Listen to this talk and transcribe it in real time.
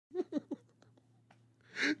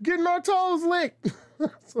Getting our toes licked.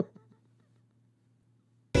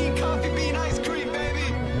 Coffee bean ice cream, baby.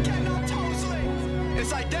 Getting our toes licked.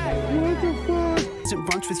 It's like that. What the fuck? It's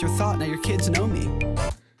brunch with your thought. Now your kids know me.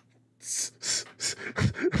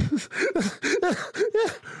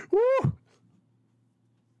 Woo.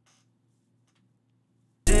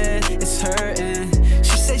 It's hurting.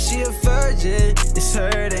 She says she a virgin. It's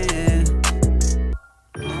hurting.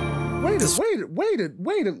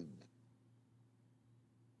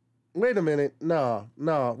 Wait a minute. No,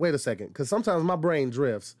 wait a second. Because sometimes my brain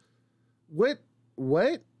drifts. What?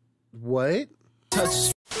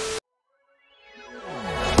 Touch.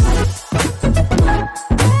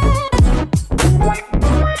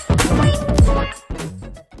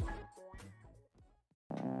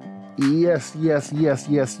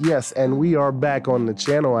 Yes. And we are back on the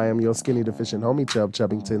channel. I am your skinny deficient homie, Chubb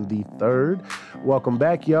Chubbington the third. Welcome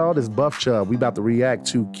back, y'all. This Buff Chubb. We about to react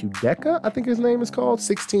to Quadeca, I think his name is called,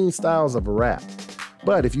 16 Styles of Rap.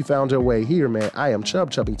 But if you found your way here, man, I am Chubb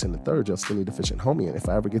Chubbington the third, your skinny deficient homie. And if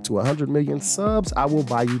I ever get to 100 million subs, I will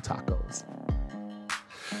buy you tacos.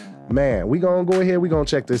 Man, we gonna go ahead, we gonna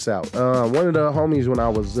check this out. One of the homies when I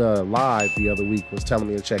was live the other week was telling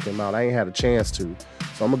me to check him out. I ain't had a chance to.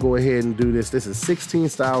 So I'm gonna go ahead and do this. This is 16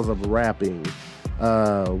 Styles of Rapping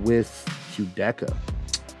with Quadeca.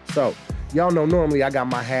 So, y'all know normally I got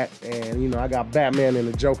my hat and, you know, I got Batman and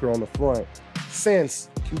the Joker on the front. Since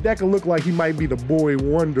Quadeca look like he might be the boy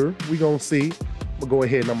wonder, we gonna see. I'm gonna go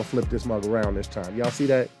ahead and I'm gonna flip this mug around this time. Y'all see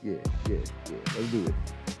that? Yeah. Let's do it.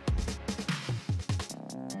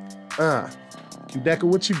 Quadeca,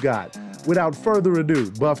 what you got? Without further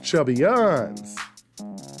ado, Buff Chubbians.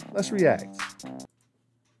 Let's react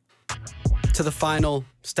To the final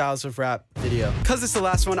Styles of Rap video. Because it's the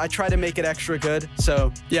last one, I try to make it extra good.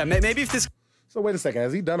 So, yeah, maybe if this... So, wait a second.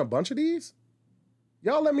 Has he done a bunch of these?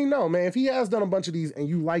 Y'all let me know, man. If he has done a bunch of these and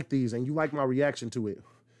you like these and you like my reaction to it,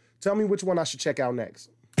 tell me which one I should check out next.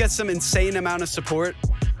 Get some insane amount of support,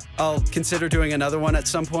 I'll consider doing another one at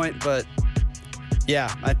some point, but...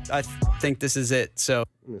 yeah, I think this is it. So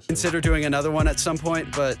consider doing another one at some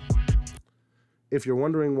point, but... If you're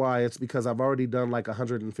wondering why, it's because I've already done like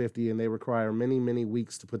 150 and they require many, many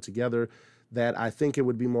weeks to put together that I think it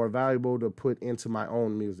would be more valuable to put into my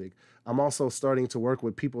own music. I'm also starting to work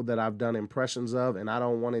with people that I've done impressions of and I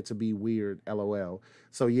don't want it to be weird, LOL.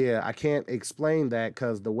 So yeah, I can't explain that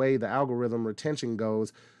because the way the algorithm retention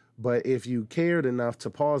goes, but if you cared enough to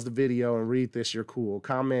pause the video and read this, you're cool.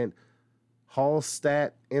 Comment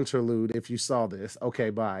Hallstat interlude if you saw this. Okay,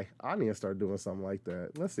 bye. I need to start doing something like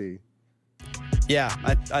that. Let's see. Yeah,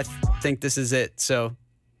 I think this is it, so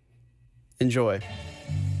enjoy.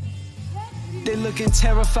 They looking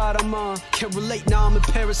terrified, I'm on. Can't relate now, I'm in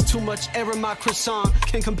Paris. Too much air in my croissant.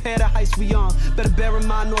 Can't compare the heights we on. Better bear in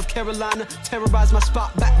mind, North Carolina. Terrorize my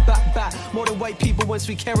spot, back. More than white people when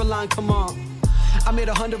Sweet Caroline, come on. I made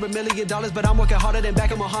 $100 million, but I'm working harder than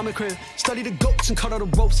back in Muhammad crib. Study the goats and cut all the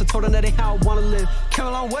ropes. I told them that ain't how I wanna live. Came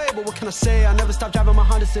a long way, but what can I say? I never stopped driving my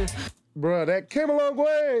Honda Civic. Bro, that came a long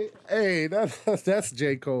way. Hey, that's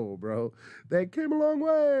J. Cole, bro. That came a long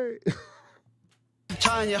way.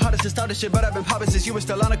 Trying your hardest to start this shit, but I've been popping since you were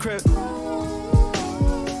still on the crib.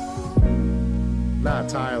 Not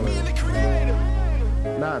Tyler.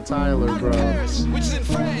 Not Tyler, bro. Which is in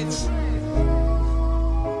France.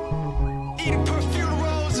 Eating perfume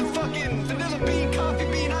rolls and fucking vanilla bean,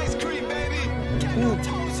 coffee bean, ice cream, baby. Getting our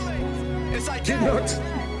toes licked. It's like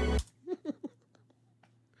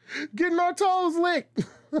Getting our toes licked.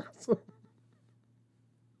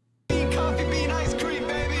 Coffee bean, ice cream,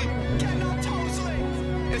 baby. Getting our toes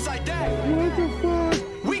licked. It's like that. What the fuck?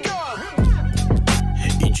 We go.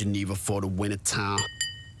 In Geneva for the winter time.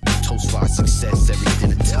 Toast for our success every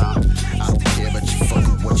dinner time. I don't care about you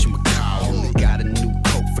fucking what you call. Only got a new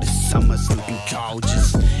coat for the summer, it's looking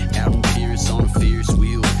gorgeous. Aaron Pierce on a Ferris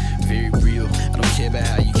wheel, very real. I don't care about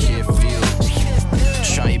how you care feel.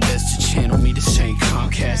 Try your best to channel me, this ain't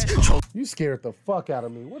Comcast. You scared the fuck out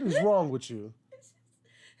of me. What is wrong with you? I'm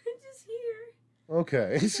just here.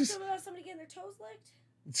 Okay. It's just about somebody getting their toes licked?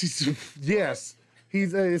 Yes.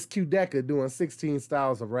 It's Quadeca doing 16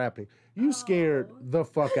 styles of rapping. You scared the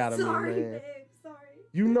fuck out of me, man. Babe, sorry.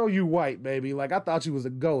 You know you white, baby. Like, I thought you was a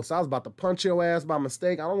ghost. I was about to punch your ass by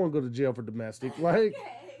mistake. I don't want to go to jail for domestic. Like,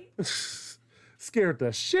 Okay. scared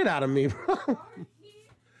the shit out of me, bro.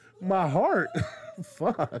 My heart.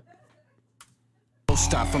 Fuck.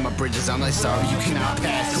 Stop for my bridges, I'm like sorry you cannot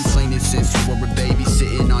pass. Complaining since you were a baby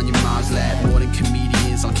sitting on your mom's lap. More than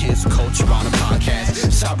comedians on cancel culture on a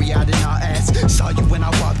podcast. Sorry I did not ask. Saw you when I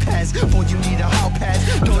walked past. Boy, you need a hall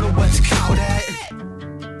pass. Don't know what to call that.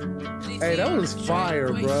 Hey, that was fire,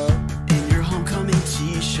 bro. In your homecoming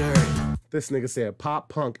t-shirt. This nigga said pop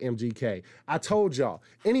punk MGK. I told y'all,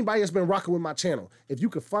 anybody that's been rocking with my channel, if you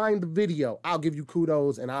could find the video, I'll give you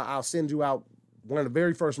kudos and I'll send you out one of the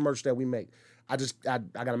very first merch that we make. I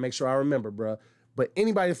gotta make sure I remember, bruh. But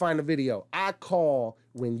anybody find the video, I call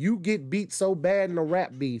when you get beat so bad in a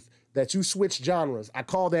rap beef that you switch genres, I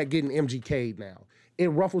call that getting MGK'd now. It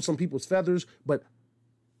ruffled some people's feathers, but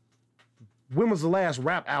when was the last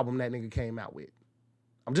rap album that nigga came out with?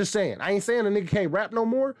 I'm just saying. I ain't saying the nigga can't rap no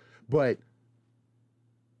more, but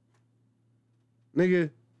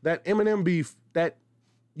nigga, that Eminem beef, that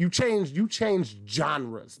you changed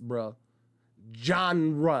genres, bruh.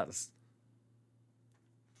 Genres.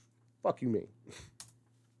 Fuck you mean.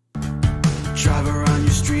 Drive around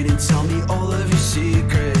your street and tell me all of your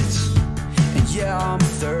secrets. And yeah, I'm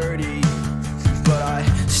 30, but I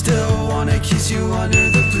still wanna kiss you under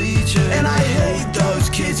the bleachers. And I hate those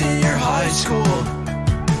kids in your high school.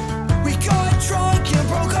 We got drunk and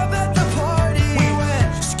broke up at the party. We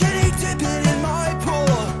went skinny dipping in my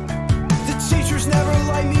pool. The teachers never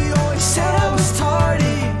liked me, always said I was tardy.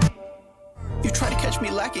 You try to catch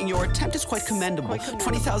me lacking, your attempt is quite commendable.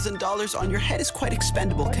 $20,000 on your head is quite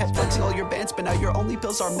expendable. Kept flexing all your bands, but now your only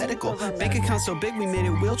bills are medical. Bank account so big we made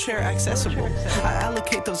it wheelchair accessible. I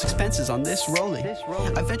allocate those expenses on this rolling.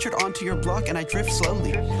 I ventured onto your block and I drift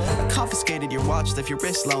slowly. I confiscated your watch, left your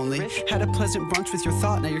wrist lonely. Had a pleasant brunch with your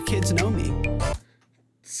thought, now your kids know me.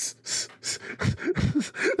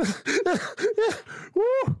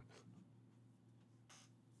 Woo.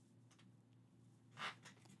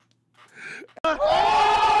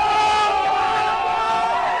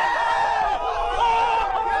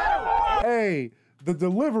 Hey, the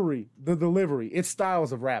delivery, it's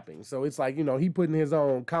styles of rapping. So it's like, you know, he putting his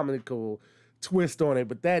own comical twist on it,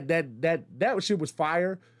 but that shit was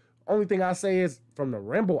fire. Only thing I say is from the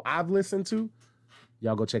Rimbo I've listened to,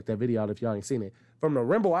 y'all go check that video out if y'all ain't seen it. From the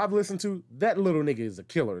Rimbo I've listened to, that little nigga is a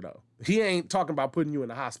killer though. He ain't talking about putting you in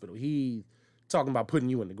the hospital. He talking about putting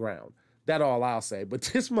you in the ground. That all I'll say. But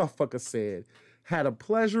this motherfucker said, had a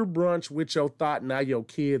pleasure brunch with your thought, now your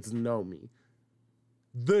kids know me.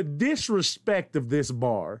 The disrespect of this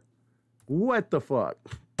bar. What the fuck?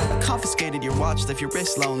 Confiscated your watch, left your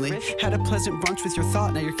wrist lonely. Had a pleasant brunch with your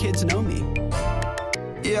thought, now your kids know me.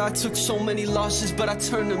 Yeah, I took so many losses, but I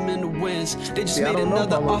turned them into wins. They just made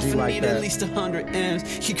another offer, need at least 100 M's.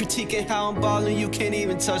 He critiquing how I'm balling, you can't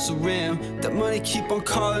even touch the rim. That money keep on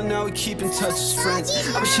calling, now we keep in touch as friends.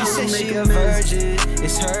 She said she a virgin,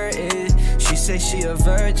 it's hurting. She say she a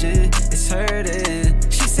virgin, it's hurting.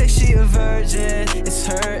 She say she a virgin, it's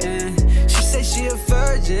hurting. She say she a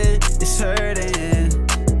virgin, it's hurting.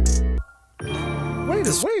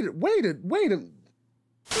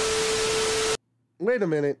 Wait a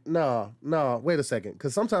minute. No, wait a second.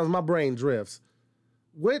 Because sometimes my brain drifts.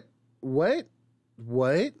 What?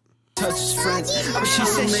 Touch his friends. She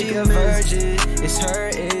say she a virgin, it's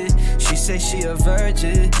hurting. She say she a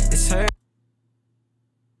virgin, it's hurting.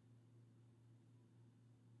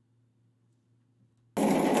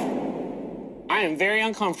 I am very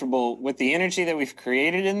uncomfortable with the energy that we've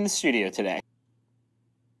created in the studio today.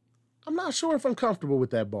 I'm not sure if I'm comfortable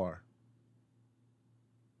with that bar.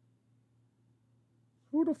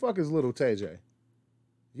 Who the fuck is Little TJ?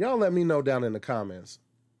 Y'all let me know down in the comments.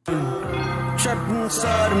 Trapped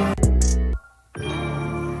inside of me.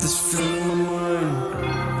 This feeling in my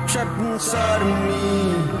mind. Trapped inside of me.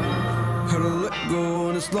 Had to let go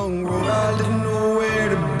on this long road. I didn't know where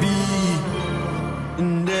to be.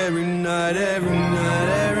 And every night, every night,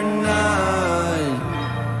 every night.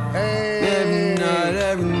 Hey. Every night,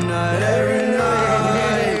 every night, every night.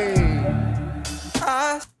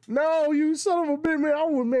 No, you son of a bitch, man.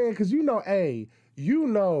 I'm with man, because you know, hey, you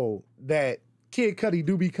know that Kid Cudi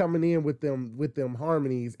do be coming in with them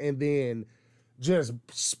harmonies and then just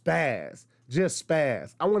spaz.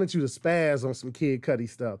 I wanted you to spaz on some Kid Cudi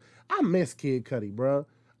stuff. I miss Kid Cudi, bro.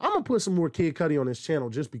 I'm gonna put some more Kid Cudi on this channel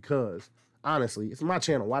just because. Honestly, it's my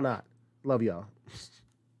channel. Why not? Love y'all.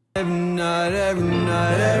 Every night, every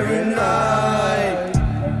night, every night.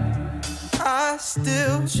 I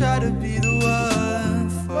still try to be the one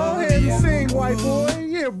for Go ahead and sing, white boy.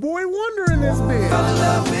 Yeah, boy wonder in this bitch. Fell in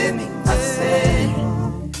love with me, I said.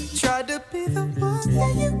 Tried to be the one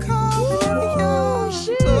that you call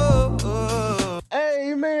shit.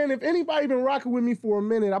 Hey, man, if anybody been rocking with me for a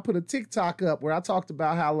minute, I put a TikTok up where I talked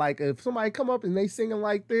about how, like, if somebody come up and they singing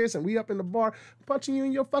like this and we up in the bar, I'm punching you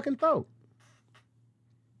in your fucking throat.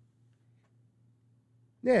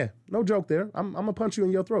 Yeah, no joke there. I'm gonna punch you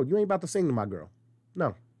in your throat. You ain't about to sing to my girl.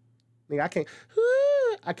 No. Nigga,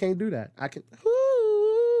 I can't do that.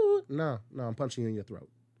 No, I'm punching you in your throat.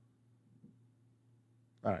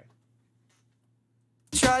 All right.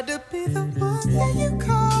 tried to be the one that you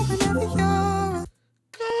call whenever you're.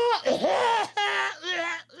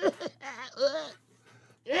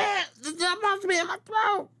 That punched me in my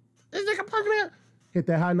throat. This nigga punched me. Hit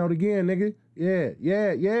that high note again, nigga.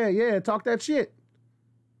 Yeah. Talk that shit.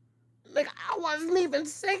 Nigga, I wasn't even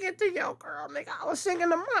singing to your girl, nigga. I was singing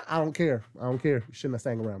to my. I don't care. You shouldn't have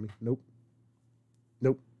sang around me. Nope.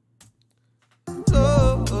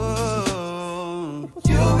 Oh,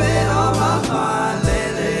 you've been on my mind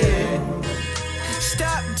lately.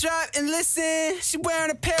 Stop, drop, and listen. She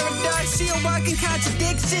wearing a paradox. She a walking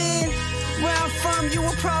contradiction. Where I'm from, you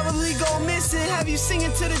will probably go missing. Have you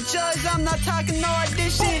singing to the judge? I'm not talking no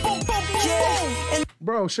audition. Yeah. And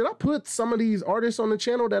Bro, should I put some of these artists on the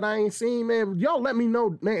channel that I ain't seen, man? Y'all let me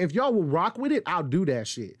know, man. If y'all will rock with it, I'll do that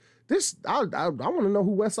shit. I want to know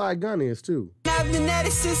who Westside Gunn is, too. I've been at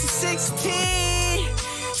it since I'm 16.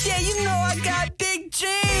 Yeah, you know I got big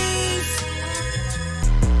dreams.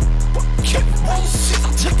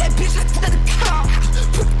 Took that bitch out to the car.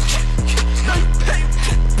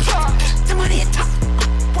 The money at top.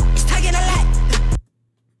 It's taking a lot.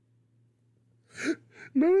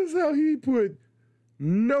 Notice how he put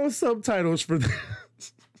no subtitles for this.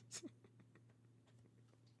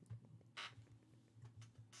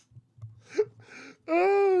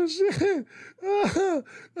 Oh shit.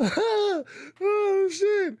 Oh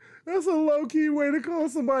shit. That's a low-key way to call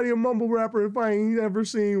somebody a mumble rapper if I ain't ever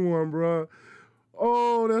seen one, bro.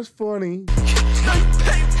 Oh, that's funny. The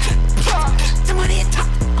money at top.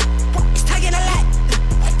 It's taking a lot.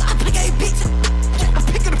 I'm picking a bitch. I'm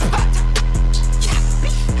picking a pot.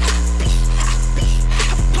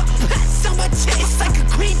 So much it's like a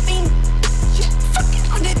green thing. Yeah, fucking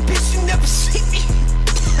on that bitch, you never see me.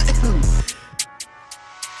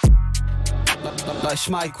 Like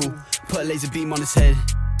Schmeichel, put a laser beam on his head.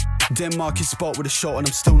 Denmark his spot with a shot and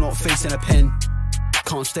I'm still not facing a pen.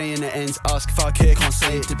 Can't stay in the ends, ask if I care, can't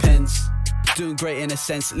say it depends. Doing great in a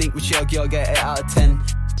sense, link with your girl, get 8 out of 10.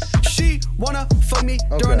 She wanna fuck me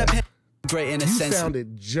during a pen. Great in a sense. You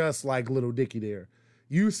sounded just like Lil Dicky there.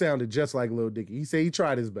 You sounded just like Lil Dicky. He said he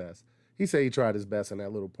tried his best. He said he tried his best in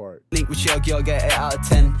that little part. Link with your girl, get 8 out of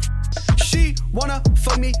 10. She wanna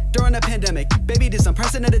fuck me during a pandemic. Baby, this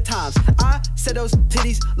unprecedented times. I said those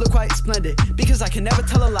titties look quite splendid because I can never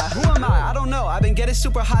tell a lie. Who am I don't know. I've been getting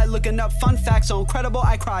super high looking up fun facts so incredible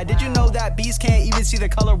I cry. Did you know that bees can't even see the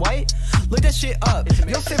color white? Look that shit up.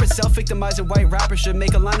 Your favorite self-victimizing white rapper should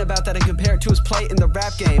make a line about that and compare it to his play in the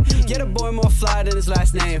rap game. Get a boy more fly than his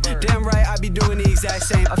last name. Damn right, I be doing the exact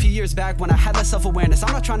same. A few years back when I had less self-awareness,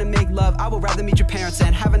 I'm not trying to make love. I would rather meet your parents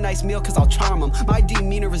and have a nice meal cause I'll charm them. My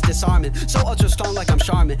demeanor is disarming. So ultra strong like I'm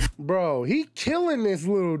Charmin. Bro, he killing this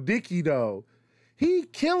Lil Dicky though. I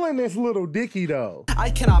cannot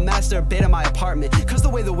master a bit of my apartment cause the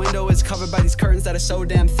way the window is covered by these curtains that are so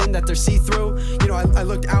damn thin that they're see-through. You know, I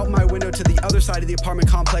looked out my window to the other side of the apartment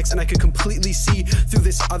complex and I could completely see through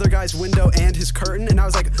this other guy's window and his curtain, and I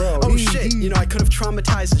was like, bro, oh shit, you know, I could have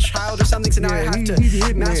traumatized a child or something, so now I have to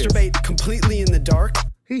masturbate completely in the dark.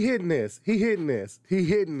 He hitting this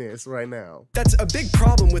right now. That's a big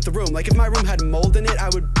problem with the room. Like if my room had mold in it, I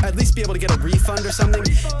would at least be able to get a refund or something.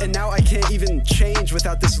 And now I can't even change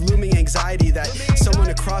without this looming anxiety that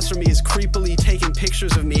someone across from me is creepily taking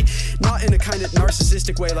pictures of me. Not in a kind of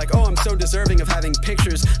narcissistic way like, oh, I'm so deserving of having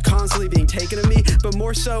pictures constantly being taken of me, but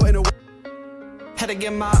more so in a way. Had to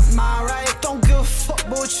get my mind right. Don't give a fuck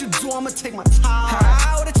about what you do, I'ma take my time.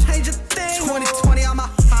 I would've changed a thing. 2020 on my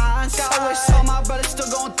high. I wish all my brothers still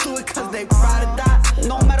going through it cause they ride or die.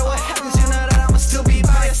 No matter what happens, you know that I'ma still be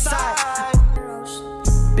by your side.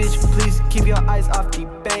 Bitch, please keep your eyes off the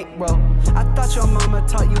bank, bro. I thought your mama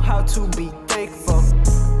taught you how to be thankful.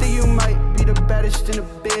 Think you might be the baddest in the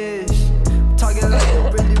bitch. Talking like you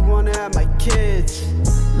really wanna have my kids.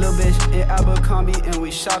 Little bitch in Abercrombie and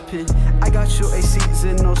we shopping. I got you a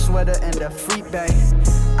seasonal sweater and a free bag.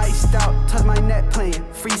 Iced out, touch my neck playing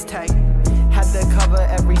freeze tag. Had to cover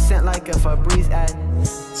every cent like a Febreze ad.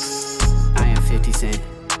 I am 50 Cent.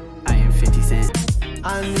 I am 50 Cent.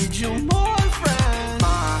 I need you more, friend.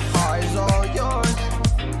 My heart is all yours.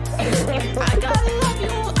 I gotta love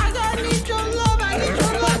you. I gotta need your love. I need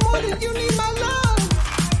your love more than you need my love.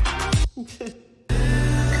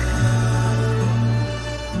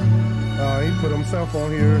 Oh, he put himself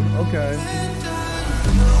on here. Okay.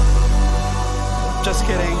 Just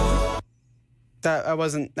kidding. That I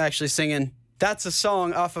wasn't actually singing. That's a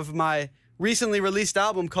song off of my recently released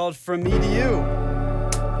album called From Me to You.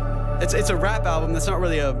 It's a rap album. That's not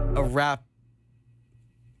really a rap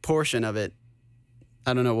portion of it.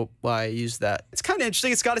 I don't know why I used that. It's kind of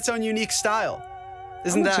interesting. It's got its own unique style.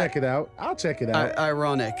 Isn't that? Check it out. I'll check it out.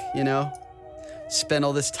 Ironic, you know? spent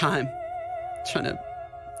all this time trying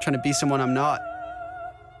to be someone I'm not.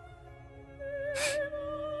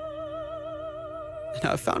 And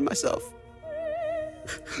now I found myself.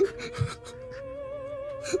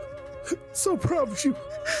 So proud of you.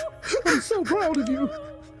 I'm so proud of you.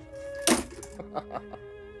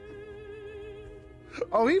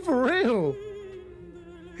 Oh, he for real.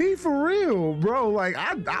 He for real, bro. Like,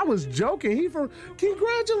 I was joking.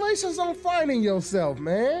 Congratulations on finding yourself,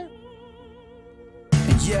 man.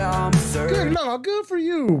 Yeah, I'm third. Good for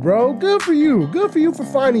you, bro. Good for you. Good for you for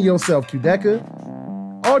finding yourself,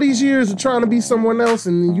 Quadeca. All these years of trying to be someone else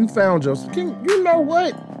and you found yourself. You know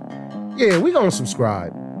what? Yeah, we gonna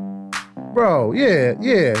subscribe. Bro, yeah.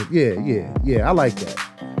 I like that.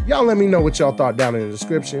 Y'all let me know what y'all thought down in the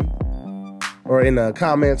description or in the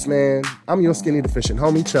comments, man. I'm your skinny deficient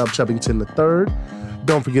homie, Chubbington III.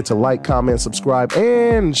 Don't forget to like, comment, subscribe,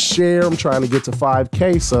 and share. I'm trying to get to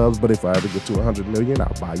 5K subs, but if I ever get to 100 million,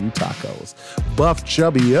 I'll buy you tacos. Buff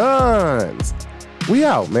Chubbians. We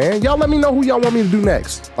out, man. Y'all let me know who y'all want me to do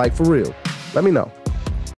next. Like, for real. Let me know.